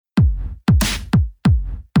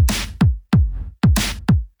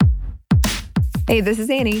Hey, this is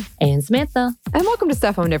Annie. And Samantha. And welcome to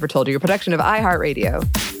Stuff Mom Never Told You, a production of iHeartRadio.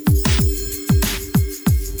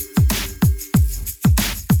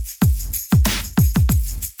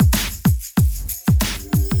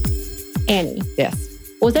 Annie. Yes.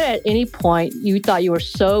 Was there at any point you thought you were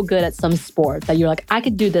so good at some sport that you're like, I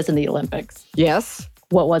could do this in the Olympics? Yes.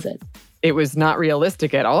 What was it? It was not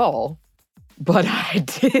realistic at all, but I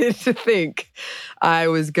did think I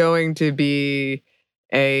was going to be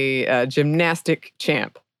a gymnastic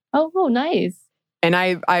champ. Oh, nice. And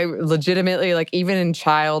I legitimately, like, even in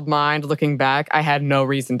child mind looking back, I had no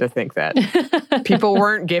reason to think that. People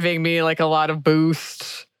weren't giving me like a lot of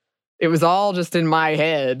boost. It was all just in my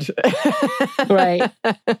head. Right.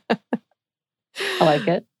 I like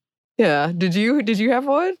it. Yeah. Did you have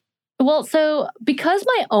one? Well, so because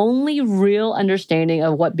my only real understanding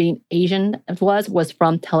of what being Asian was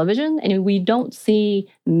from television, and we don't see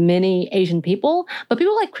many Asian people, but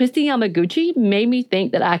people like Christy Yamaguchi made me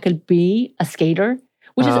think that I could be a skater,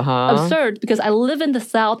 which is absurd because I live in the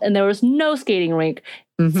South and there was no skating rink,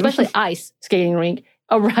 especially ice skating rink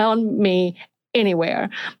around me anywhere.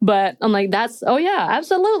 But I'm like, yeah,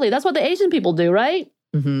 absolutely. That's what the Asian people do, right?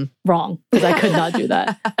 Wrong, because I could not do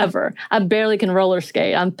that ever. I barely can roller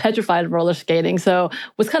skate. I'm petrified of roller skating, so it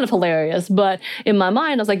was kind of hilarious. But in my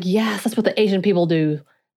mind, I was like, yes, that's what the Asian people do.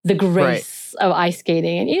 The grace of ice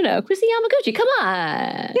skating. And, Christy Yamaguchi, come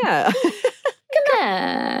on. Yeah. Come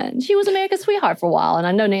on. She was America's sweetheart for a while. And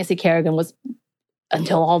I know Nancy Kerrigan was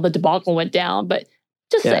until all the debacle went down, but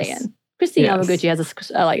just saying. Christy Yamaguchi has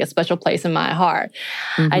a special place in my heart.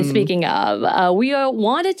 And speaking of, we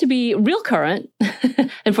wanted to be real current.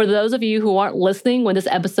 And for those of you who aren't listening when this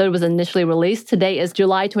episode was initially released, today is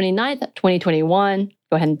July 29th, 2021.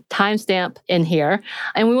 Go ahead and timestamp in here.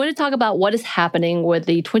 And we want to talk about what is happening with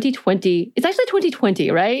the 2020. It's actually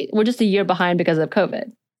 2020, right? We're just a year behind because of COVID.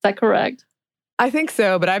 Is that correct? I think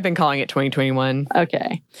so, but I've been calling it 2021.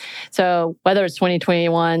 Okay. So whether it's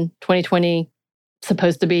 2021, 2020,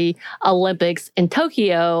 supposed to be Olympics in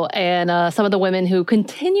Tokyo, and some of the women who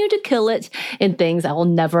continue to kill it in things I will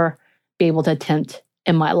never be able to attempt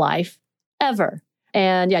in my life, ever.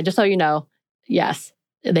 And yeah, just so you know, yes,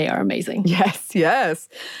 they are amazing. Yes.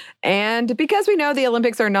 And because we know the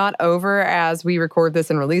Olympics are not over as we record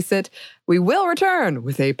this and release it, we will return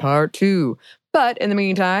with a part 2. But in the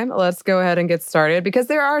meantime, let's go ahead and get started because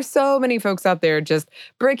there are so many folks out there just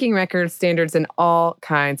breaking records, standards, and all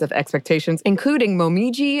kinds of expectations, including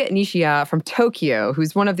Momiji Nishia from Tokyo,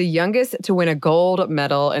 who's one of the youngest to win a gold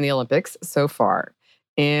medal in the Olympics so far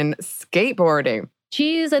in skateboarding.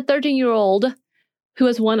 She's a 13-year-old who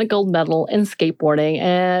has won a gold medal in skateboarding.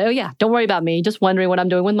 And don't worry about me, just wondering what I'm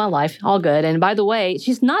doing with my life. All good. And by the way,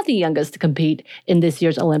 she's not the youngest to compete in this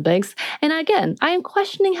year's Olympics. And again, I am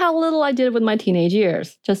questioning how little I did with my teenage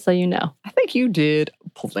years, just so you know. I think you did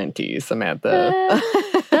plenty, Samantha.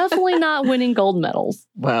 Definitely not winning gold medals.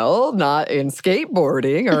 Well, not in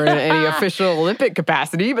skateboarding or in any official Olympic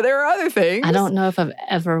capacity, but there are other things. I don't know if I've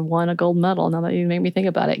ever won a gold medal now that you make me think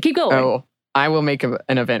about it. Keep going. Oh. I will make an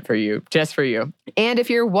event for you, just for you. And if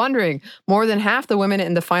you're wondering, more than half the women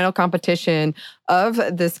in the final competition of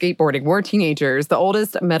the skateboarding were teenagers. The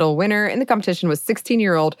oldest medal winner in the competition was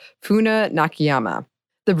 16-year-old Funa Nakayama.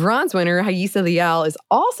 The bronze winner, Hayisa Leal, is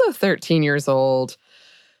also 13 years old.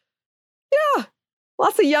 Yeah,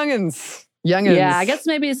 lots of youngins. Yeah, I guess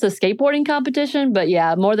maybe it's a skateboarding competition, but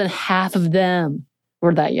yeah, more than half of them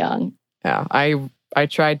were that young. Yeah, I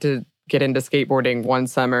tried to get into skateboarding one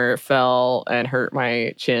summer, fell and hurt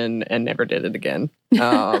my chin and never did it again.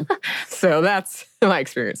 So that's my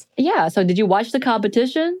experience. Yeah. So did you watch the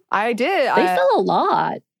competition? I did. They fell a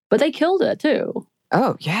lot, but they killed it too.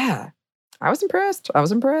 Oh, yeah. I was impressed.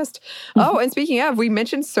 Oh, and speaking of, we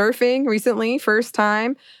mentioned surfing recently, first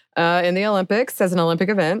time in the Olympics as an Olympic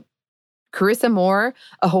event. Carissa Moore,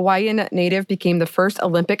 a Hawaiian native, became the first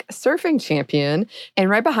Olympic surfing champion. And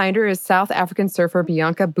right behind her is South African surfer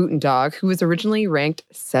Bianca Buitendog, who was originally ranked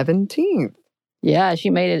 17th. Yeah, she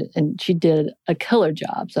made it and she did a killer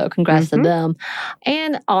job. So congrats to them.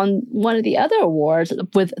 And on one of the other awards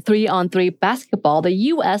with 3-on-3 basketball, the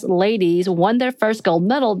U.S. ladies won their first gold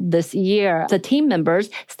medal this year. The team members,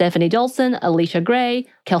 Stephanie Dolson, Alicia Gray,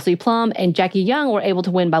 Kelsey Plum, and Jackie Young were able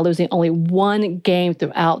to win by losing only one game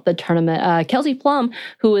throughout the tournament. Kelsey Plum,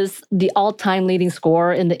 who is the all-time leading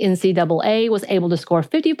scorer in the NCAA, was able to score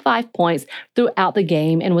 55 points throughout the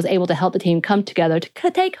game and was able to help the team come together to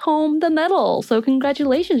take home the medal. So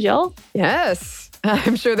congratulations, y'all. Yes.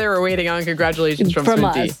 I'm sure they were waiting on congratulations from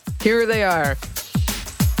Swinty. Us. Here they are.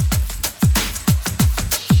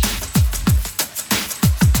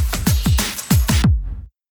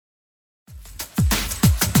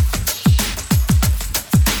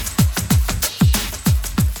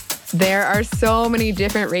 There are so many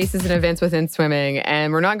different races and events within swimming,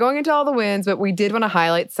 and we're not going into all the wins, but we did want to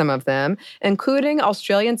highlight some of them, including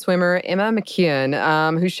Australian swimmer Emma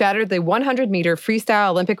McKeon, who shattered the 100-meter freestyle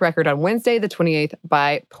Olympic record on Wednesday, the 28th,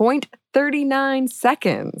 by 0.39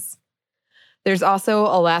 seconds. There's also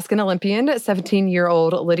Alaskan Olympian,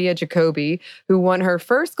 17-year-old Lydia Jacoby, who won her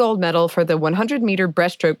first gold medal for the 100-meter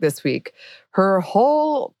breaststroke this week. Her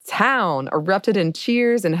whole town erupted in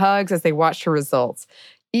cheers and hugs as they watched her results.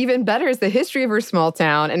 Even better is the history of her small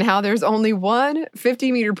town and how there's only one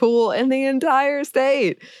 50-meter pool in the entire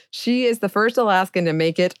state. She is the first Alaskan to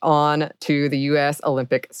make it on to the U.S.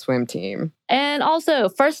 Olympic swim team. And also,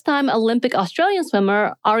 first-time Olympic Australian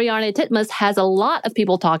swimmer Ariarne Titmus has a lot of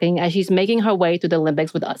people talking as she's making her way to the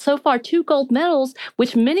Olympics with so far 2 gold medals,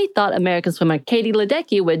 which many thought American swimmer Katie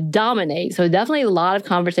Ledecky would dominate. So definitely a lot of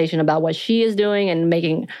conversation about what she is doing and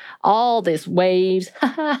making all these waves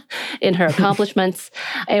in her accomplishments.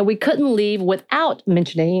 And we couldn't leave without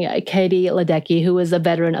mentioning Katie Ledecky, who is a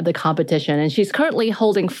veteran of the competition. And she's currently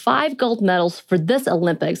holding 5 gold medals for this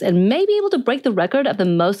Olympics and may be able to break the record of the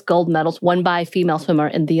most gold medals won by a female swimmer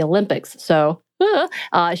in the Olympics. So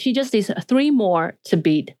she just needs 3 more to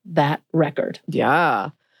beat that record. Yeah.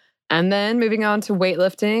 And then moving on to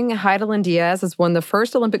weightlifting, Heidelin Diaz has won the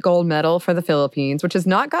first Olympic gold medal for the Philippines, which has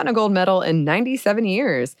not gotten a gold medal in 97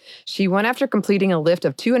 years. She won after completing a lift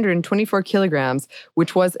of 224 kilograms,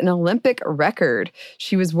 which was an Olympic record.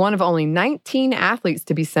 She was one of only 19 athletes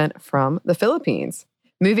to be sent from the Philippines.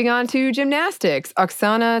 Moving on to gymnastics,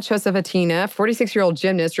 Oksana Chosavatina, 46-year-old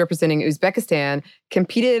gymnast representing Uzbekistan,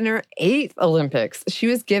 competed in her 8th Olympics. She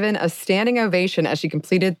was given a standing ovation as she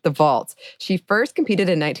completed the vault. She first competed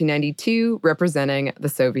in 1992, representing the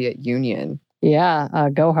Soviet Union. Yeah,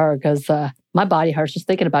 go her, because my body hurts just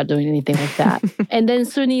thinking about doing anything like that. And then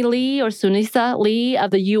Suni Lee, or Sunisa Lee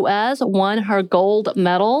of the U.S., won her gold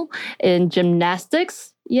medal in gymnastics.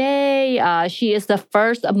 Yay! She is the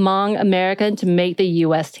first among Americans to make the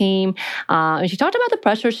U.S. team. And she talked about the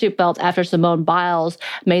pressure she felt after Simone Biles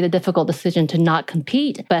made the difficult decision to not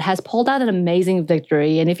compete, but has pulled out an amazing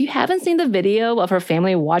victory. And if you haven't seen the video of her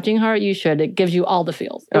family watching her, you should. It gives you all the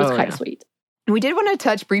feels. It was quite sweet. We did want to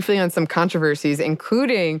touch briefly on some controversies,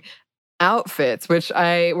 including outfits, which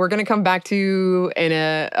we're going to come back to in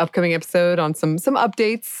an upcoming episode on some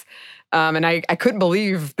updates. And I couldn't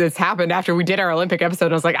believe this happened after we did our Olympic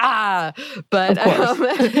episode. I was like, But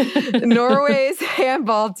Norway's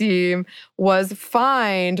handball team was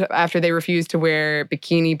fined after they refused to wear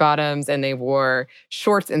bikini bottoms and they wore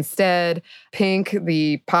shorts instead. Pink,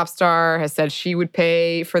 the pop star, has said she would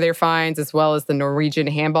pay for their fines, as well as the Norwegian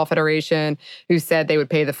Handball Federation, who said they would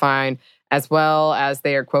pay the fine, as well as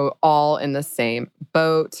they are, quote, all in the same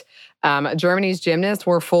boat. Germany's gymnasts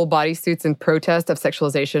wore full bodysuits in protest of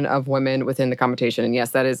sexualization of women within the competition. And yes,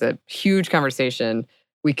 that is a huge conversation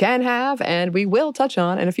we can have and we will touch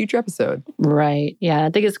on in a future episode. Right. Yeah. I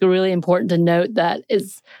think it's really important to note that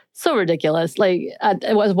it's so ridiculous. Like,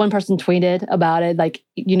 it was one person tweeted about it, like,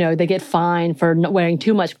 they get fined for wearing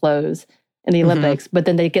too much clothes in the Olympics, but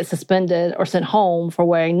then they get suspended or sent home for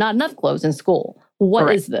wearing not enough clothes in school.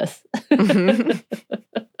 What is this?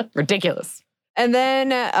 Ridiculous. And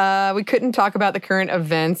then we couldn't talk about the current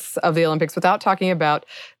events of the Olympics without talking about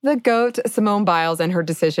the GOAT, Simone Biles, and her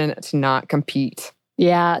decision to not compete.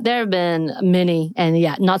 Yeah, there have been many, and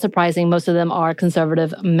not surprising, most of them are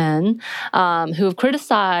conservative men who have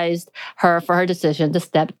criticized her for her decision to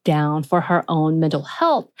step down for her own mental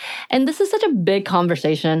health. And this is such a big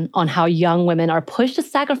conversation on how young women are pushed to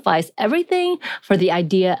sacrifice everything for the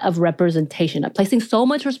idea of representation, of placing so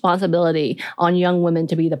much responsibility on young women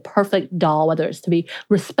to be the perfect doll, whether it's to be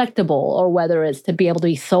respectable or whether it's to be able to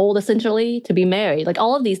be sold, essentially, to be married, like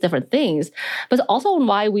all of these different things. But it's also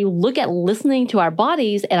why we look at listening to our bodies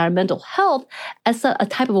and our mental health as a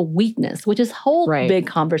type of a weakness, which is a whole big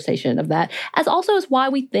conversation of that, as also is why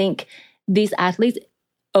we think these athletes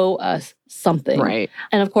owe us something. Right.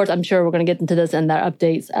 And of course, I'm sure we're going to get into this in their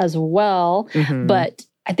updates as well. But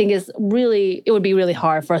I think it would be really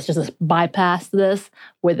hard for us just to bypass this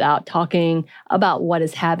without talking about what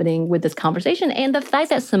is happening with this conversation and the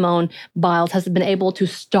fact that Simone Biles has been able to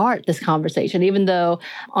start this conversation, even though,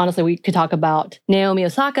 honestly, we could talk about Naomi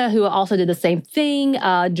Osaka, who also did the same thing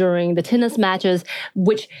during the tennis matches,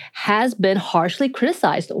 which has been harshly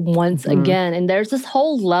criticized once again. And there's this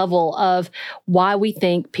whole level of why we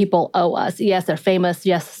think people owe us. Yes, they're famous.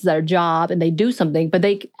 Yes, it's their job and they do something, but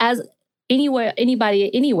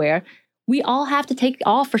anybody, anywhere, we all have to take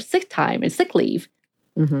off for sick time and sick leave.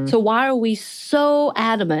 So why are we so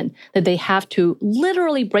adamant that they have to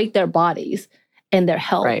literally break their bodies and their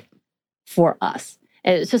health for us?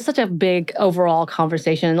 And it's just such a big overall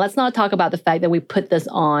conversation. And let's not talk about the fact that we put this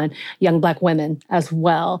on young Black women as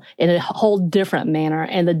well in a whole different manner,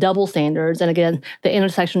 and the double standards, and again, the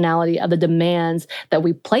intersectionality of the demands that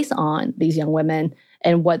we place on these young women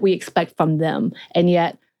and what we expect from them. And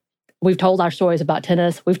yet, we've told our stories about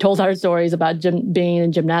tennis. We've told our stories about being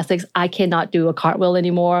in gymnastics. I cannot do a cartwheel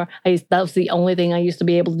anymore. That was the only thing I used to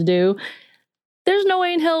be able to do. There's no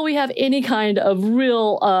way in hell we have any kind of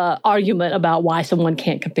real argument about why someone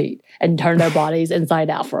can't compete and turn their bodies inside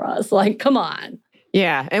out for us. Like, come on.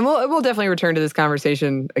 Yeah, and we'll definitely return to this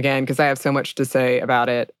conversation again because I have so much to say about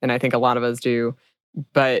it, and I think a lot of us do.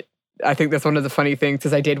 But I think that's one of the funny things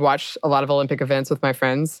because I did watch a lot of Olympic events with my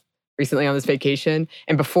friends recently on this vacation.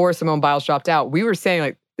 And before Simone Biles dropped out, we were saying,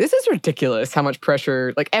 like, this is ridiculous how much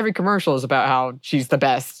pressure, like every commercial is about how she's the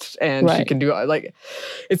best and she can do, like,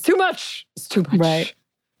 it's too much. It's too much. Right.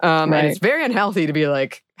 And it's very unhealthy to be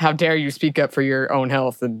like, how dare you speak up for your own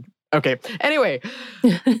health? And okay. Anyway,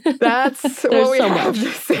 that's what we have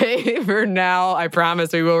to say for now. I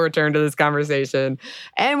promise we will return to this conversation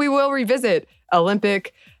and we will revisit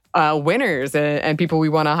Olympic winners and people we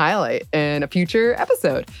want to highlight in a future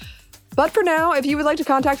episode. But for now, if you would like to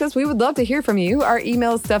contact us, we would love to hear from you. Our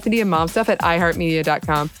email is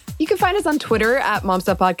stephanieandmomstuff@iheartmedia.com. You can find us on Twitter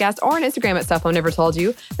 @MomStuffPodcast or on Instagram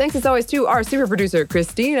 @StuffMomNeverToldYou. Thanks as always to our super producer,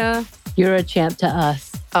 Christina. You're a champ to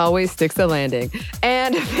us. Always sticks the landing.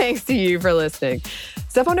 And thanks to you for listening.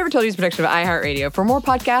 Stuff Mom Never Told You is a production of iHeartRadio. For more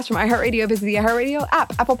podcasts from iHeartRadio, visit the iHeartRadio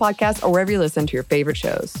app, Apple Podcasts, or wherever you listen to your favorite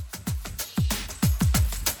shows.